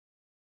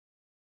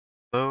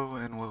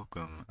and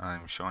welcome.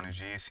 I'm Shawnee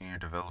G, Senior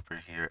Developer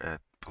here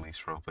at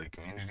Police Roleplay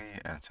Community,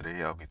 and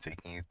today I'll be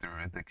taking you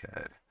through the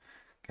CAD.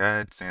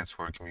 CAD stands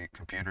for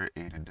Computer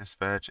Aided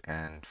Dispatch,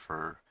 and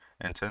for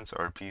intense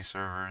RP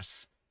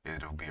servers,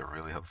 it'll be a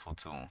really helpful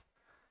tool.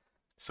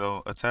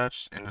 So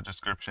attached in the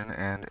description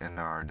and in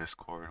our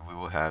Discord, we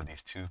will have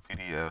these two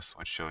PDFs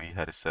which show you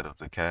how to set up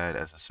the CAD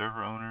as a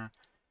server owner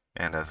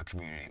and as a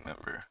community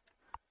member.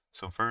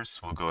 So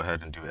first, we'll go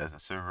ahead and do it as a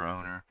server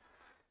owner.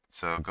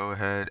 So go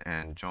ahead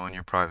and join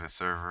your private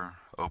server,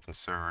 open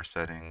server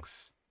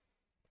settings,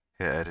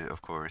 hit edit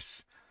of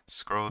course,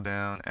 scroll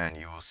down and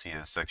you will see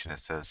a section that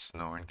says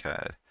Sonoran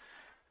CAD.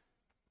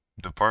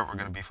 The part we're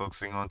going to be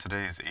focusing on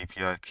today is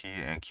API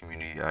key and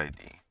community ID.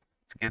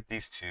 To get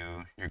these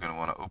two, you're going to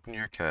want to open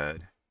your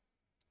CAD,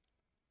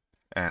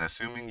 and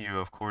assuming you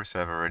of course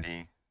have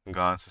already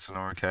gone to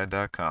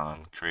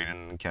sonorancad.com, created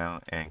an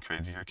account and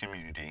created your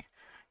community,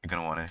 you're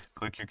going to want to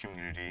click your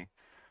community,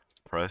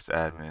 press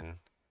admin,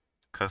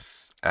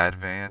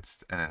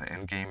 advanced, and an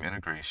in-game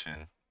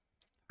integration,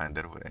 find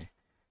that away.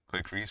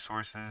 Click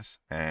resources,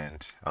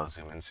 and I'll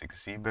zoom in so you can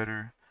see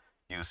better.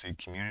 You'll see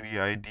community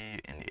ID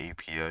and the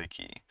API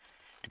key.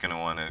 You're going to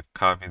want to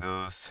copy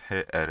those,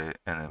 hit edit,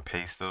 and then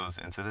paste those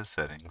into the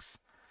settings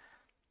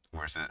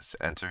where it says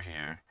enter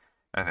here,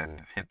 and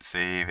then hit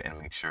save and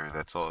make sure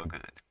that's all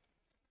good.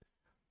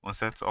 Once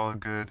that's all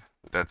good,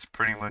 that's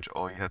pretty much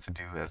all you have to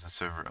do as a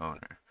server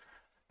owner.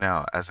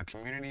 Now, as a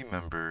community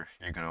member,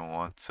 you're going to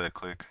want to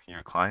click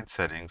your client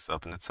settings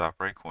up in the top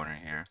right corner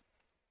here.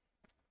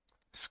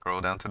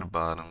 Scroll down to the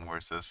bottom where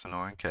it says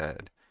Sonoran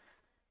CAD.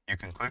 You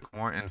can click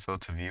more info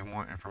to view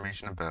more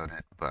information about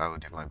it, but I will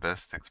do my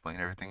best to explain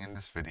everything in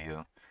this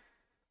video.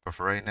 But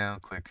for right now,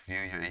 click view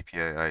your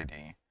API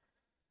ID.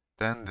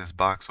 Then this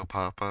box will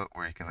pop up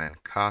where you can then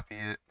copy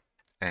it,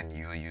 and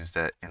you will use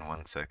that in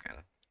 1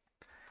 second.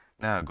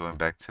 Now, going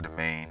back to the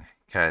main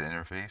CAD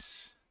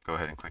interface, go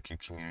ahead and click your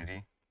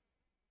community.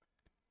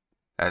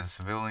 As a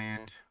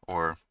civilian,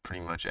 or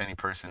pretty much any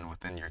person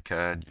within your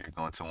CAD, you're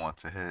going to want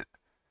to hit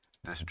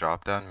this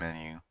drop-down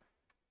menu,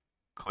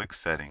 click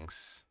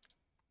Settings,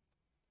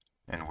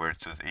 and where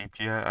it says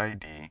API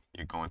ID,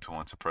 you're going to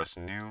want to press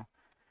New,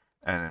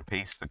 and then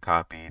paste the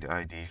copied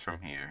ID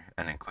from here,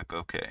 and then click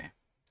OK.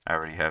 I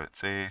already have it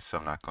saved, so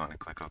I'm not going to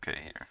click OK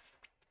here.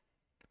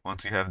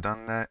 Once you have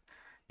done that,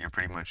 you're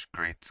pretty much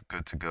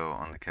good to go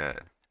on the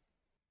CAD.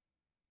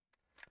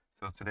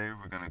 So today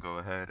we're going to go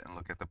ahead and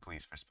look at the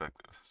police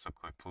perspective. So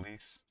click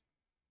Police,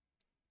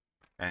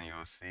 and you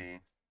will see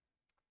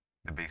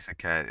the basic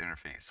CAD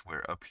interface,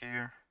 where up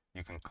here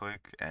you can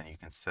click and you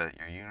can set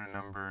your unit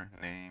number,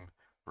 name,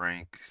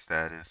 rank,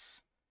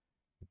 status,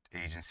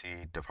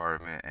 agency,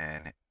 department,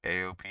 and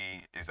AOP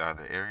is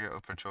either area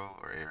of patrol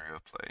or area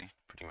of play,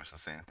 pretty much the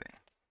same thing.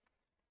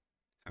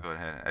 So go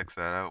ahead and X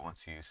that out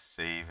once you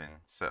save and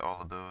set all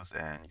of those,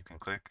 and you can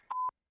click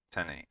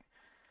 10.8.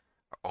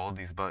 All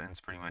these buttons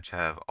pretty much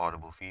have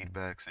audible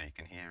feedback so you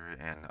can hear it,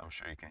 and I'm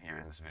sure you can hear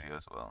it in this video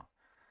as well.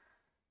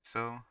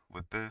 So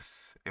with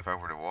this, if I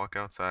were to walk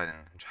outside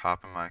and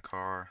hop in my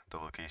car, the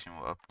location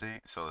will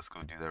update. So let's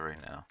go do that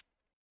right now.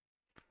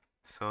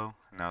 So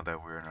now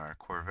that we're in our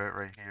Corvette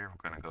right here,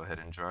 we're going to go ahead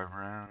and drive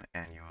around,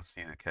 and you will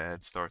see the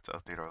CAD start to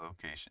update our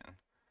location.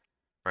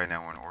 Right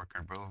now we're on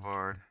Orchard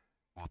Boulevard.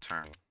 We'll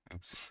turn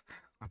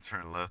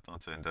left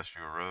onto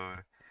Industrial Road,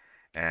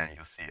 and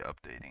you'll see it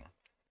updating.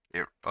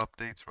 It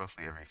updates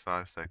roughly every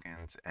 5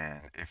 seconds,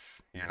 and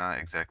if you're not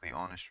exactly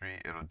on the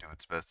street, it'll do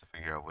its best to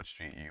figure out what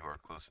street you are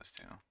closest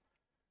to.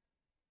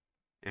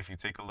 If you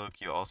take a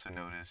look, you'll also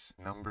notice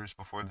numbers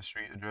before the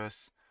street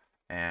address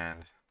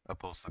and a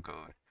postal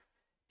code.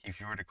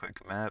 If you were to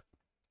click map,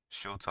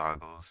 show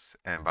toggles,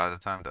 and by the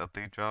time the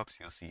update drops,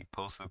 you'll see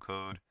postal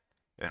code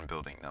and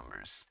building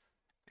numbers.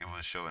 It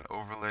will show an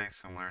overlay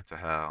similar to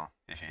how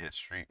if you hit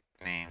street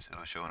names,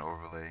 it'll show an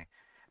overlay,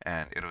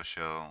 and it'll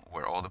show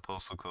where all the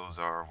postal codes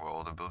are, where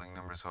all the building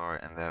numbers are,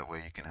 and that way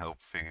you can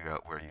help figure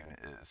out where a unit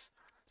is.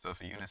 So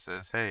if a unit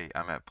says, hey,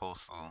 I'm at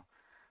postal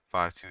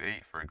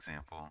 528, for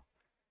example,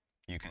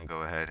 you can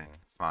go ahead and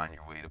find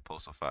your way to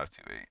postal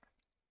 528.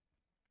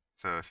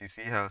 So if you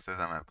see how it says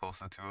I'm at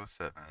postal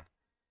 207,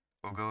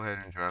 we'll go ahead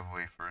and drive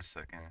away for a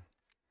second.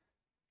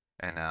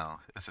 And now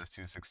it says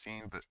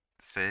 216, but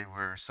say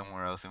we're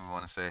somewhere else and we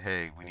want to say,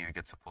 hey, we need to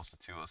get to postal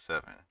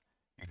 207.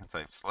 You can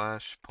type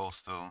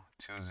 /postal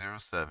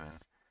 207,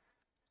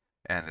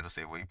 and it'll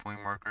say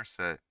waypoint marker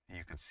set.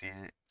 You can see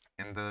it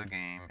in the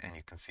game, and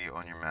you can see it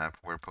on your map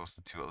where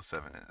postal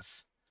 207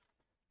 is.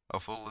 A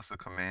full list of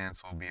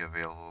commands will be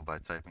available by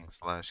typing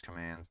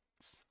 /commands,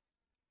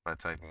 either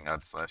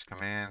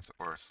 /commands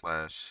or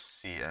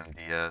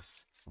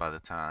 /cmds by the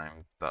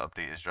time the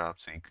update is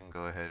dropped, so you can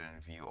go ahead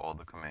and view all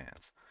the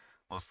commands.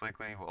 Most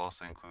likely, we'll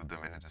also include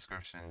them in the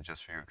description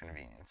just for your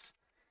convenience.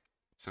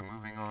 So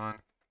moving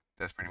on,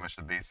 that's pretty much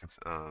the basics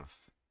of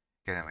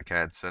getting the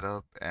CAD set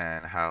up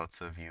and how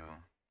to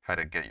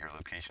get your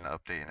location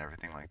update and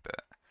everything like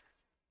that.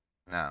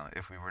 Now,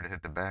 if we were to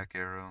hit the back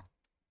arrow,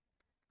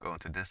 go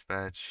into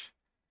dispatch,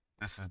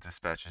 this is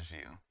dispatcher's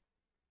view.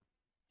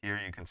 Here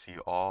you can see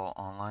all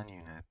online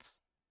units,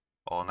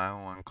 all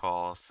 911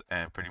 calls,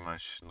 and pretty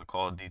much the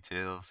call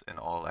details and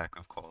all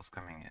active calls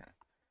coming in.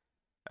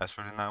 As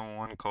for the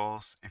 911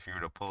 calls, if you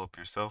were to pull up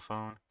your cell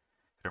phone,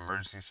 hit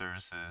emergency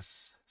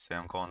services, say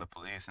I'm calling the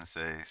police and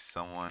say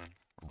someone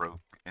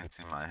broke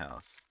into my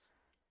house.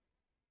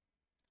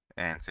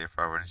 And say if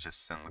I were to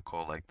just send the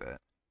call like that.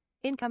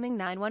 Incoming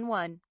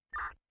 911.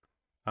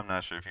 I'm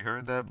not sure if you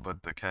heard that,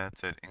 but the CAD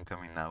said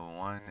incoming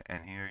 911,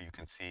 and here you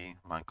can see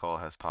my call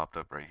has popped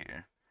up right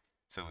here.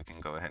 So we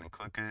can go ahead and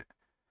click it,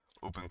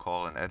 open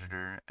call in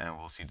editor, and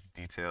we'll see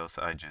the details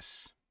I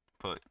just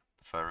put.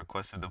 So I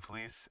requested the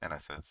police, and I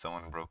said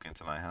someone broke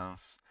into my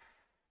house,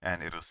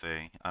 and it'll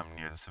say I'm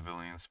near the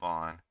civilian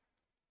spawn,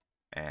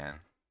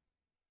 and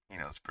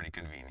it's pretty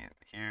convenient.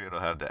 Here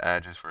it'll have the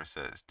address where it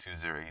says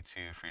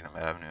 2082 Freedom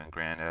Avenue and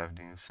Grand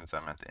Avenue, since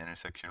I'm at the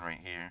intersection right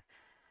here.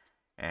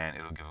 And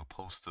it'll give a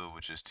postal,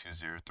 which is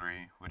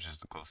 203, which is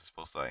the closest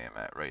postal I am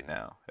at right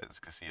now, as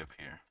you can see up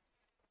here.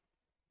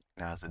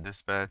 Now, as a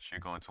dispatch,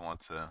 you're going to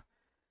want to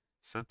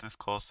set this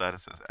call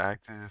status as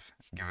active,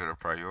 give it a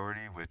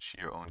priority, which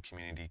your own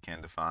community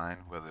can define,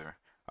 whether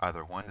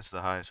either 1 is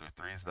the highest or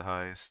 3 is the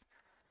highest,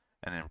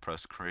 and then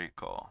press create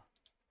call.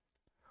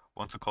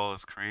 Once a call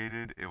is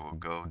created, it will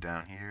go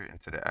down here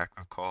into the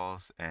active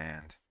calls,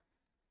 and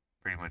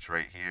pretty much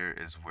right here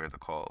is where the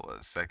call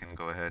was. So I can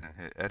go ahead and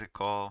hit edit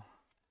call,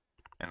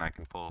 and I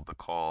can pull the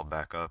call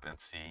back up and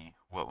see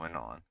what went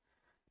on.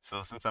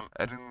 So since I'm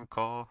editing the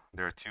call,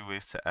 there are 2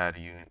 ways to add a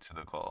unit to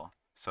the call.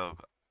 So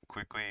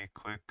quickly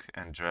click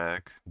and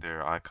drag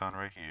their icon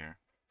right here,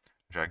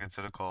 drag it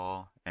to the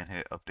call, and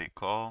hit update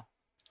call.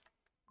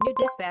 New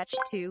dispatch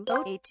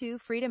 2082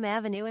 Freedom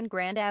Avenue and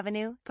Grand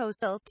Avenue,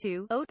 postal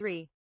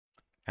 203.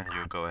 And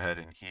you'll go ahead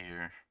and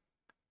hear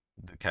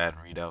the CAD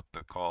read out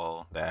the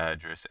call, the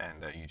address,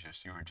 and that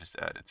you were just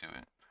added to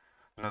it.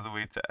 Another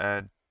way to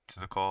add to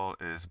the call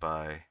is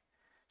by,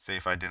 say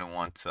if I didn't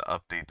want to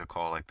update the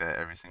call like that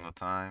every single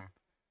time,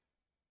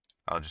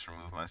 I'll just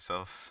remove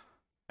myself,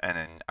 and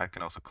then I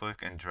can also click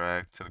and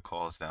drag to the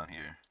calls down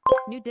here.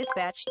 New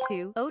dispatch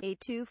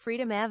 2082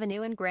 Freedom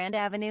Avenue and Grand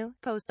Avenue,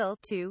 postal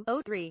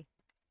 203.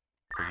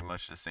 Pretty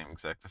much the same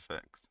exact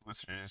effect,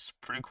 which is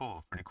pretty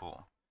cool, pretty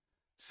cool.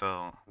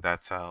 So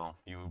that's how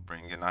you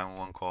bring a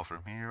 911 call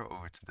from here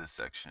over to this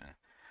section.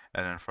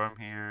 And then from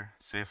here,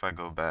 say if I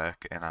go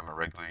back and I'm a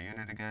regular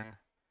unit again,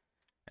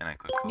 and I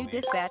click police. New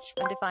dispatch,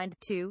 undefined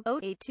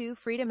 2082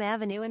 Freedom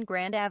Avenue and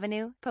Grand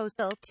Avenue,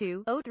 postal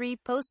 203,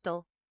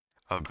 postal.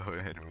 I'll go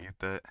ahead and mute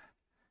that.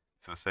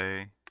 So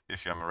say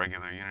if I'm a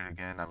regular unit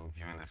again, I'm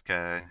viewing this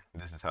CAD,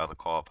 this is how the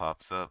call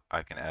pops up.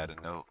 I can add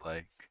a note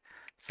like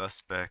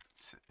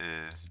suspect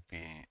is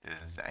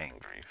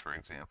angry, for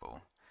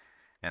example.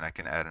 And I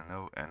can add a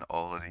note, and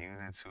all of the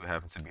units who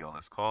happen to be on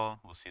this call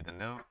will see the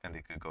note, and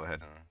they could go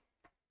ahead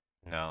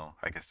and know,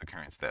 I guess, the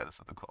current status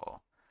of the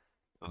call.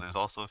 So there's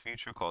also a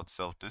feature called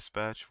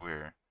self-dispatch,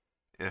 where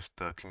if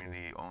the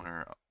community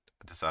owner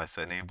decides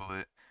to enable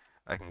it,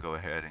 I can go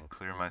ahead and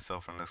clear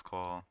myself from this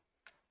call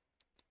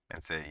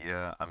and say,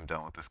 yeah, I'm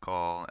done with this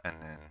call.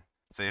 And then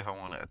say if I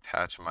want to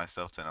attach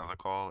myself to another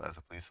call as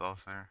a police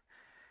officer,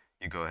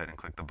 you go ahead and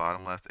click the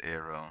bottom left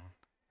arrow,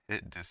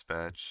 hit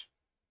dispatch,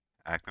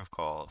 active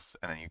calls,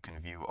 and then you can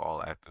view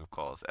all active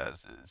calls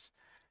as is.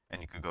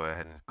 And you could go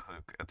ahead and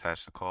click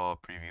attach the call,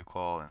 preview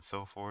call, and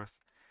so forth.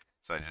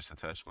 So I just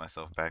attached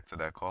myself back to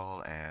that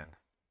call, and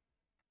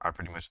I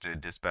pretty much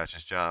did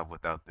dispatch's job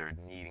without there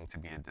needing to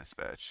be a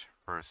dispatch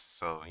first.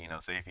 So,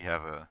 say if you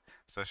have a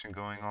session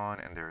going on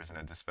and there isn't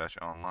a dispatch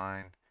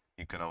online,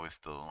 you can always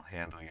still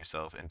handle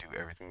yourself and do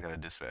everything that a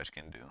dispatch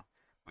can do,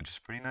 which is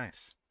pretty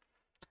nice.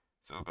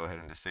 So go ahead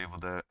and disable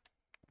that.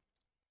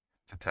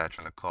 Detach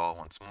from the call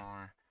once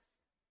more.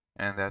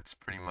 And that's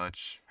pretty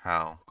much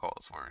how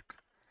calls work.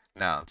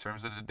 Now, in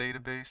terms of the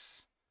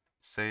database,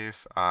 say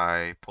if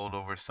I pulled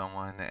over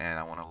someone and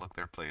I want to look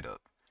their plate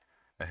up.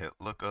 I hit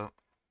look up,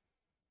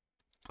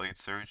 plate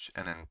search,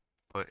 and then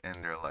put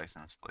in their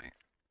license plate.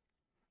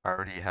 I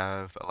already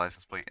have a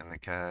license plate in the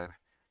CAD,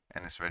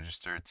 and it's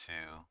registered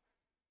to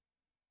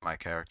my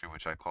character,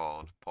 which I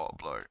called Paul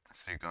Blart.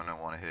 So you're going to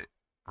want to hit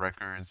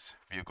records,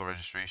 vehicle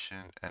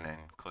registration, and then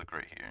click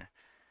right here.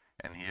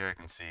 And here I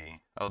can see,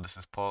 oh, this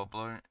is Paul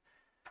Blart.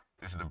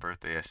 This is the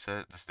birthday I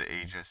set, this is the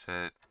age I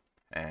set,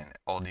 and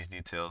all these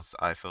details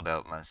I filled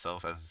out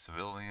myself as a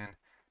civilian,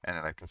 and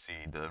then I can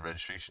see the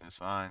registration is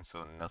fine,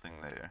 so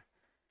nothing there.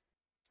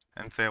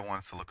 And say I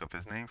wanted to look up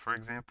his name, for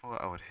example,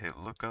 I would hit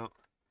lookup,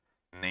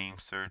 name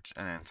search,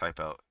 and then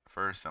type out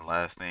first and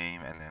last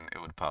name, and then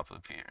it would pop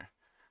up here.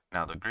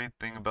 Now the great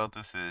thing about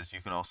this is you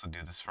can also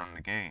do this from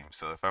the game.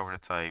 So if I were to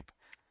type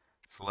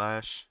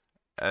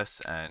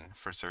 /SN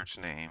for search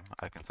name,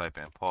 I can type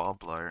in Paul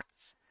Blart,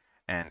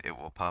 and it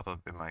will pop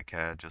up in my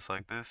CAD just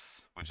like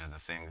this, which is the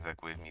same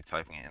exact way of me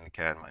typing it in the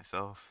CAD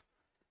myself.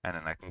 And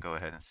then I can go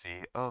ahead and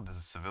see, oh, there's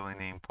a civilian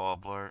named Paul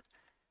Blart.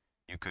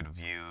 You could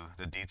view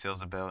the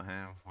details about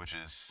him, which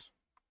is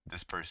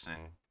this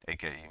person,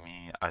 aka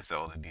me. I set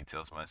all the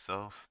details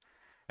myself.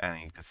 And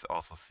you can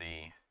also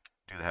see,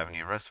 do they have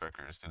any arrest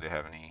records? Do they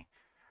have any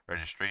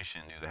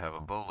registration, you have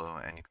a bolo,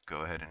 and you could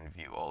go ahead and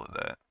view all of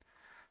that.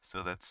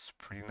 So that's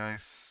pretty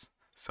nice.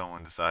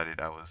 Someone decided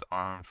I was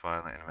armed,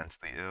 violent, and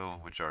mentally ill,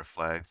 which are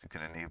flags you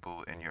can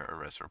enable in your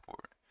arrest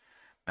report.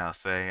 Now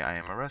say I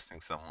am arresting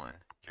someone.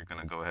 You're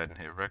going to go ahead and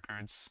hit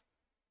records,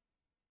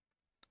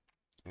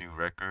 new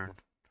record,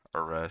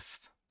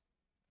 arrest.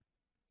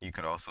 You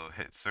can also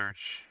hit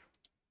search.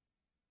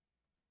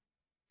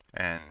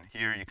 And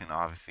here you can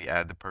obviously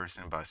add the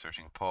person by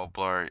searching Paul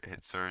Blart,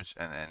 hit search,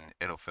 and then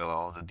it'll fill out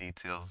all the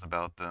details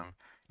about them.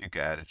 You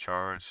can add a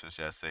charge, such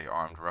as say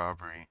armed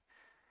robbery,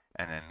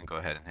 and then go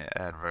ahead and hit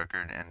add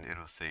record, and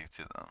it'll save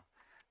to them.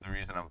 The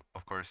reason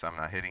of course I'm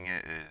not hitting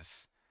it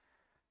is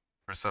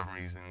for some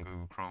reason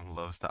Google Chrome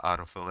loves to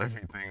autofill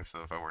everything,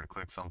 so if I were to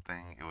click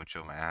something, it would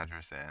show my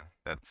address, and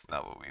that's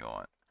not what we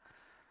want.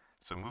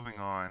 So moving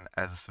on,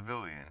 as a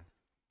civilian,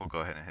 we'll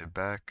go ahead and hit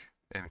back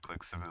and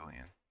click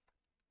civilian.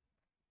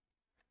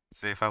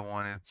 Say if I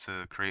wanted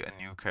to create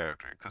a new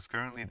character, because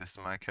currently this is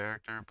my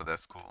character, but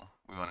that's cool.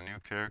 We want a new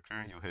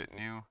character, you'll hit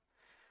new,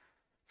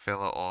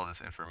 fill out all this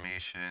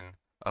information,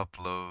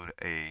 upload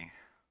a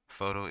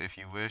photo if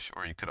you wish,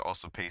 or you could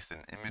also paste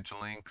an image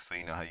link, so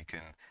you know how you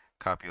can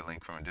copy a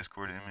link from a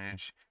Discord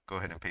image. Go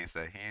ahead and paste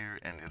that here,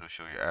 and it'll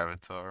show your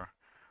avatar.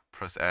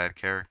 Press add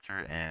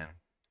character, and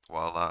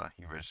voila,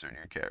 you registered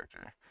your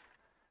character.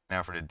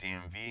 Now for the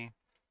DMV,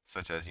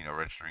 such as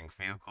registering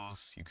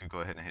vehicles, you could go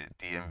ahead and hit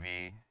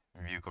DMV,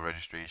 vehicle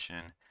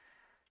registration,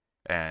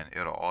 and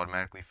it'll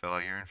automatically fill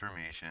out your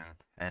information,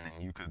 and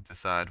then you could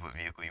decide what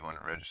vehicle you want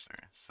to register.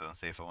 So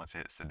say if I want to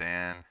hit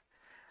sedan,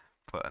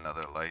 put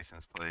another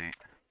license plate,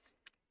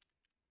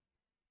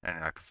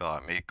 and I could fill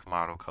out make,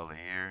 model, color,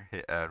 year,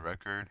 hit add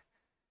record,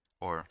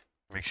 or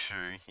make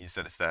sure you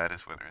set a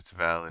status, whether it's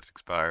valid,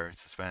 expired,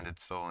 suspended,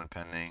 stolen,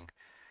 pending,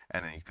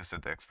 and then you can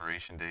set the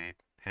expiration date,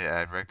 hit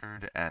add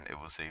record, and it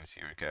will save to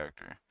your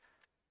character.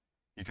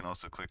 You can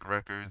also click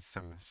records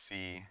to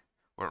see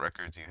what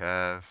records you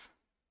have.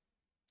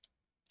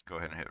 Go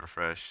ahead and hit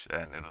refresh,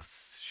 and it'll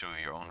show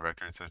you your own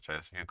records, such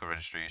as vehicle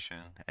registration,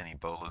 any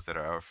bolos that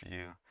are out for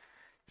you.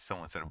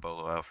 Someone set a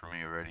bolo out for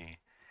me already,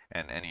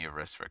 and any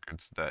arrest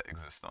records that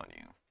exist on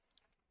you.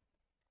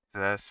 So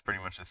that's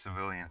pretty much the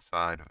civilian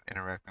side of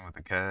interacting with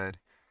the CAD.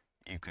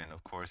 You can,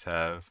 of course,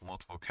 have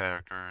multiple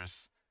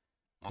characters,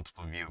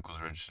 multiple vehicles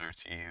registered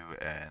to you,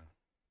 and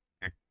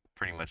it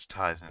pretty much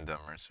ties in the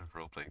immersive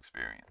roleplay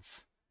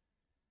experience.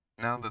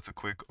 Now that's a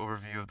quick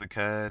overview of the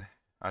CAD.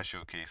 I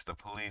showcased the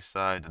police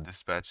side, the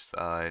dispatch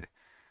side,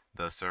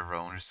 the server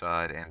owner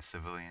side, and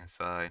civilian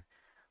side.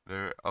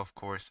 There, of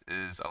course,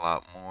 is a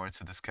lot more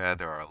to this CAD.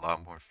 There are a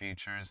lot more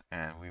features,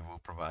 and we will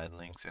provide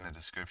links in the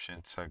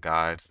description to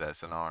guides that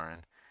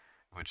Sonoran,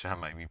 which I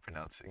might be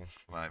pronouncing,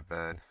 my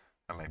bad.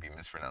 I might be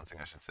mispronouncing,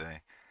 I should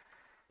say.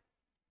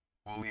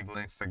 We'll leave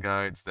links to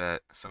guides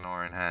that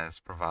Sonoran has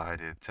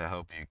provided to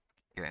help you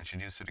get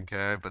introduced to the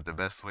CAD, but the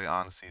best way,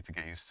 honestly, to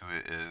get used to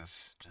it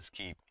is just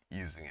keep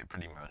using it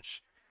pretty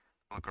much.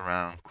 Look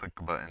around, click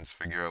the buttons,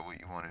 figure out what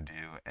you want to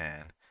do,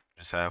 and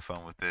just have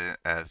fun with it,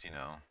 as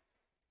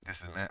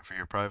this is meant for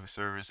your private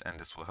service, and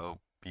this will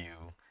help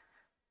you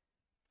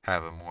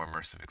have a more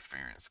immersive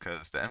experience.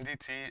 Because the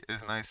MDT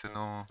is nice and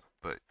all,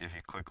 but if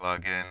you click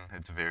login,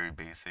 it's very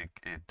basic.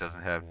 It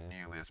doesn't have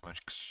nearly as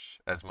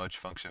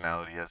much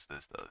functionality as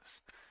this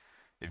does.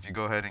 If you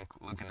go ahead and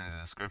look in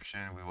the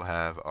description, we will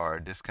have our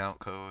discount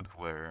code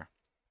where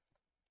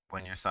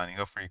when you're signing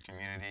up for your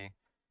community,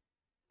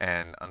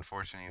 and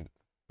unfortunately,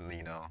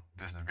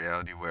 this is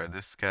reality where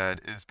this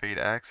CAD is paid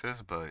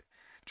access, but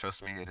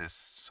trust me, it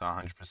is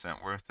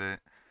 100% worth it.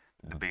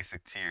 The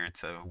basic tier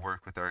to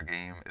work with our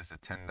game is a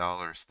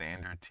 $10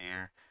 standard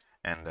tier,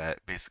 and that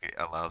basically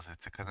allows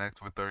it to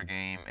connect with our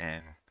game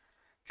and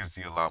gives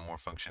you a lot more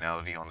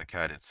functionality on the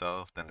CAD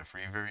itself than the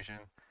free version.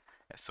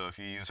 So if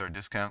you use our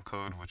discount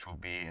code, which will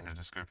be in the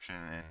description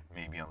and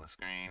maybe on the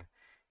screen,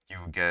 you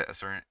will get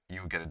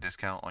a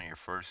discount on your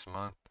first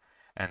month,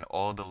 and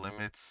all the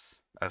limits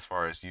as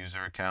far as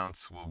user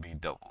accounts will be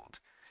doubled.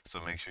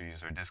 So make sure you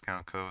use our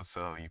discount code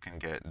so you can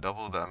get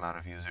double the amount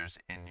of users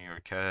in your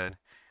CAD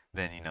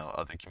than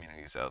other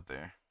communities out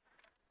there.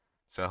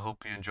 So I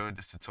hope you enjoyed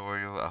this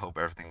tutorial. I hope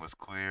everything was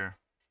clear.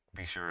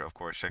 Be sure, of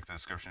course, check the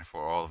description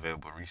for all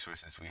available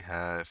resources we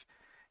have,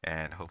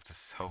 and hope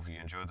you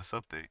enjoyed this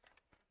update.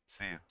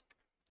 See you.